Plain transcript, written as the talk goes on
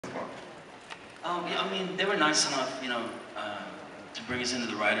Yeah, I mean, they were nice enough, to bring us into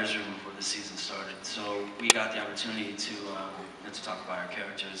the writers' room before the season started. So we got the opportunity to talk about our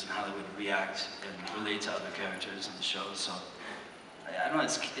characters and how they would react and relate to other characters in the show. So I don't know.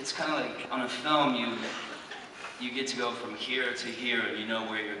 It's kind of like on a film, you get to go from here to here, and you know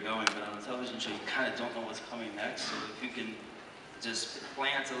where you're going. But on a television show, you kind of don't know what's coming next. So if you can just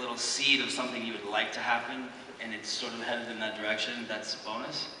plant a little seed of something you would like to happen, and it's sort of headed in that direction, that's a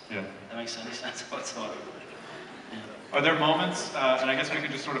bonus. Yeah. That makes any sense whatsoever. Yeah. Are there moments, and I guess we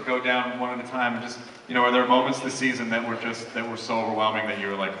could just sort of go down one at a time, and just, are there moments this season that were so overwhelming that you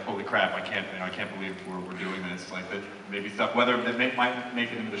were like, holy crap, I can't believe we're doing this, like that maybe stuff, whether it might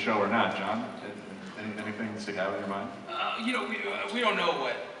make it into the show or not, John? Anything stick out in your mind? We don't know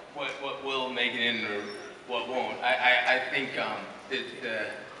what will make it in or what won't. I think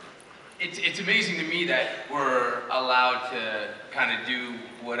it's amazing to me that we're allowed to kind of do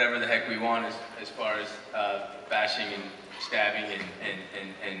whatever the heck we want as far as bashing and stabbing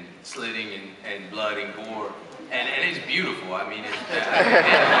and slitting and blood and gore. And it's beautiful. I mean, I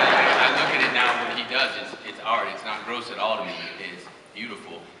look at it now, what he does, it's art. It's not gross at all to me. It's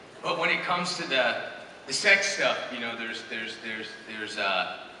beautiful. But when it comes to the sex stuff, there's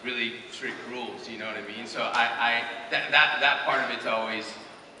really strict rules. You know what I mean? So that part of it's always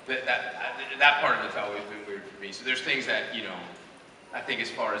that part of it's always been weird for me. So there's things that I think as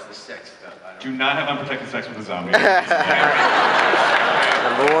far as the sex stuff, I don't. Do not have unprotected sex with a zombie. Number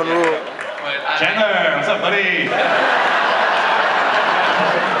one rule. Chandler, what's up, buddy?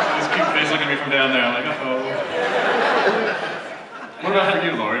 This cute face looking at me from down there. I'm like, uh-oh. What about for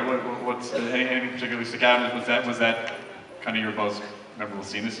you, Laurie? What's anything particularly stick out? Was that kind of your most memorable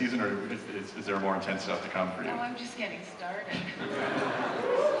scene this season, or is there more intense stuff to come for you? No, I'm just getting started.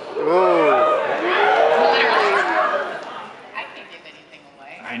 Ooh. I can't give anything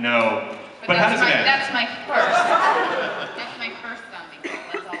away. I know. But how does it end? That's my first. That's my first zombie kill.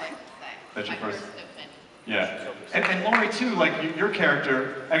 That's all I can say. That's your first. Definition. Yeah. And Laurie too, like your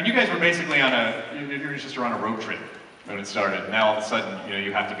character, I mean, you guys were basically on your sister on a road trip when it started. Now all of a sudden,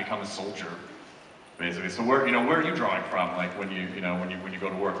 you have to become a soldier, basically. So where are you drawing from? Like when you go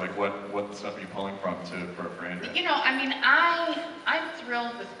to work, like what stuff are you pulling from for Andrea? I mean, I'm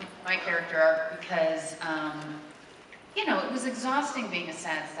thrilled with my character arc because, it was exhausting being a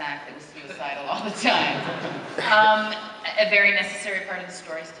sad sack that was suicidal all the time. A very necessary part of the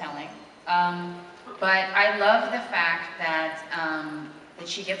story's telling. But I love the fact that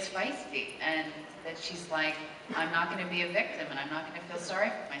she gets feisty and that she's like, I'm not going to be a victim and I'm not going to feel sorry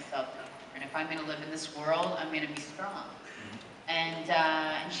for myself. And if I'm going to live in this world, I'm going to be strong. And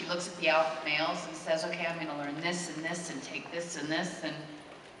she looks at the alpha males and says, okay, I'm going to learn this and this and take this and this. And,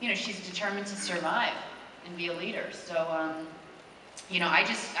 she's determined to survive and be a leader. So, I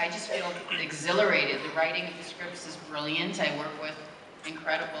just feel exhilarated. The writing of the scripts is brilliant. I work with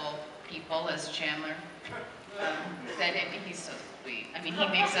incredible people, as Chandler said. He's so sweet. I mean, he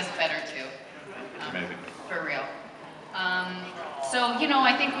makes us better too. For real. So,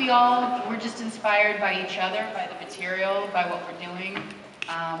 I think we're just inspired by each other, by the material, by what we're doing.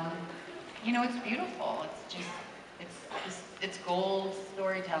 It's beautiful. It's gold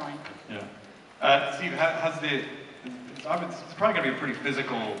storytelling. Yeah. Steve, it's probably going to be a pretty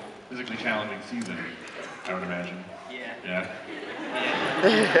physically challenging season, I would imagine. Yeah. Yeah.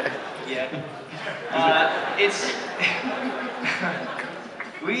 Yeah. It's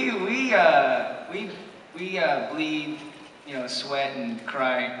we bleed, sweat and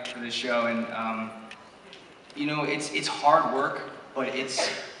cry for the show, and it's hard work, but it's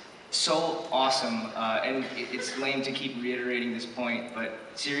so awesome, and it's lame to keep reiterating this point, but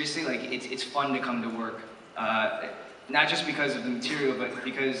seriously, like it's fun to come to work, not just because of the material, but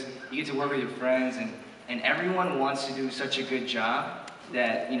because you get to work with your friends, and everyone wants to do such a good job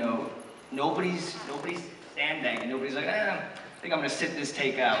that nobody's sandbagging, nobody's like, I think I'm gonna sit this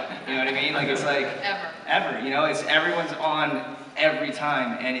take out. You know what I mean? Like it's like ever. It's everyone's on every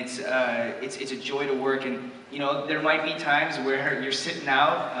time, and it's a joy to work. And there might be times where you're sitting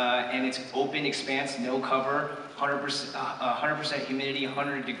out and it's open expanse, no cover, 100% humidity,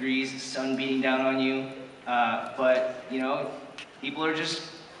 100 degrees, sun beating down on you. But people are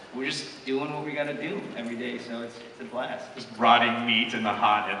we're just doing what we gotta do every day, so it's a blast. Just rotting meat in the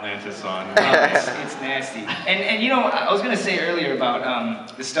hot Atlanta sun. It's nasty. And I was gonna say earlier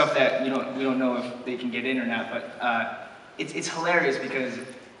about the stuff that we don't know if they can get in or not, but it's hilarious because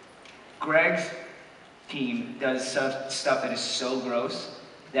Greg's team does stuff that is so gross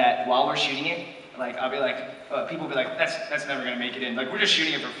that while we're shooting it, like I'll be like, people will be like, that's never gonna make it in. Like we're just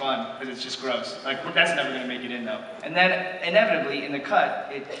shooting it for fun because it's just gross. Like that's never gonna make it in though. And then inevitably in the cut,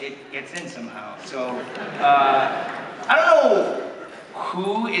 it gets in somehow. So I don't know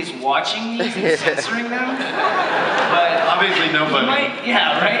who is watching these and censoring them, but Obviously nobody. you might,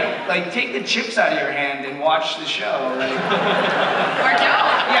 yeah, right? Like take the chips out of your hand and watch the show. Like, Or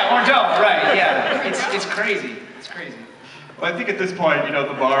don't. yeah, or don't, right? Yeah, it's crazy. It's crazy. Well, I think at this point, you know,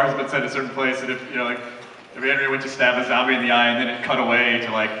 the bar has been set a certain place, and if, you know, like, if Andrea went to stab a zombie in the eye and then it cut away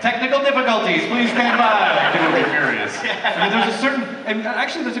to like, technical difficulties, please stand by, like, people would be furious. I mean, there's a certain, and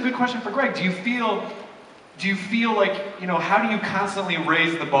actually there's a good question for Greg. Do you feel like, you know, how do you constantly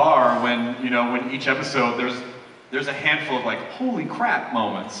raise the bar when, you know, when each episode there's a handful of like, holy crap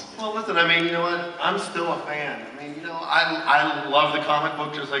moments? Well, listen, I mean, you know what? I'm still a fan. I mean, you know, I love the comic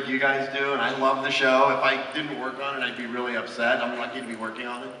book just like you guys do, and I love the show. If I didn't work on it, I'd be really upset. I'm lucky to be working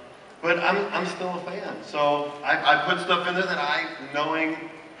on it. But I'm still a fan. So I put stuff in there that knowing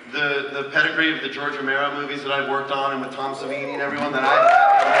the pedigree of the George Romero movies that I've worked on, and with Tom Savini and everyone that you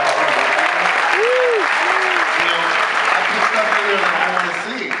know, I put stuff in there that I want to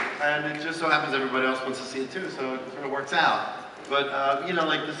see. And it just so happens everybody else wants to see it too, so it sort of works out. But you know,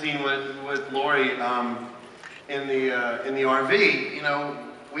 like the scene with Laurie in the RV, you know,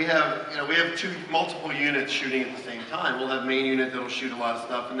 we have multiple units shooting at the same time. We'll have main unit that'll shoot a lot of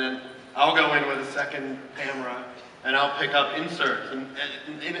stuff, and then I'll go in with a second camera and I'll pick up inserts. And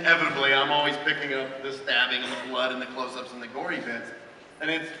inevitably, I'm always picking up the stabbing and the blood and the close-ups and the gory bits. And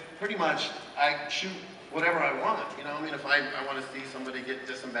it's pretty much I shoot whatever I want. You know, I mean, if I want to see somebody get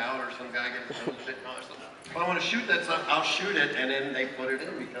disemboweled or some guy get his nose bitten off or something, if I want to shoot that stuff, I'll shoot it, and then they put it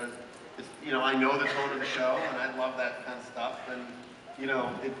in because it's, you know, I know the tone of the show, and I love that kind of stuff. And you know,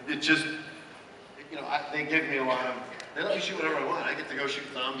 it just, you know, they give me a lot of. They let me shoot whatever I want. I get to go shoot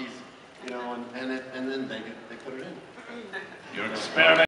zombies, you know, and then they put it in. You're experimenting.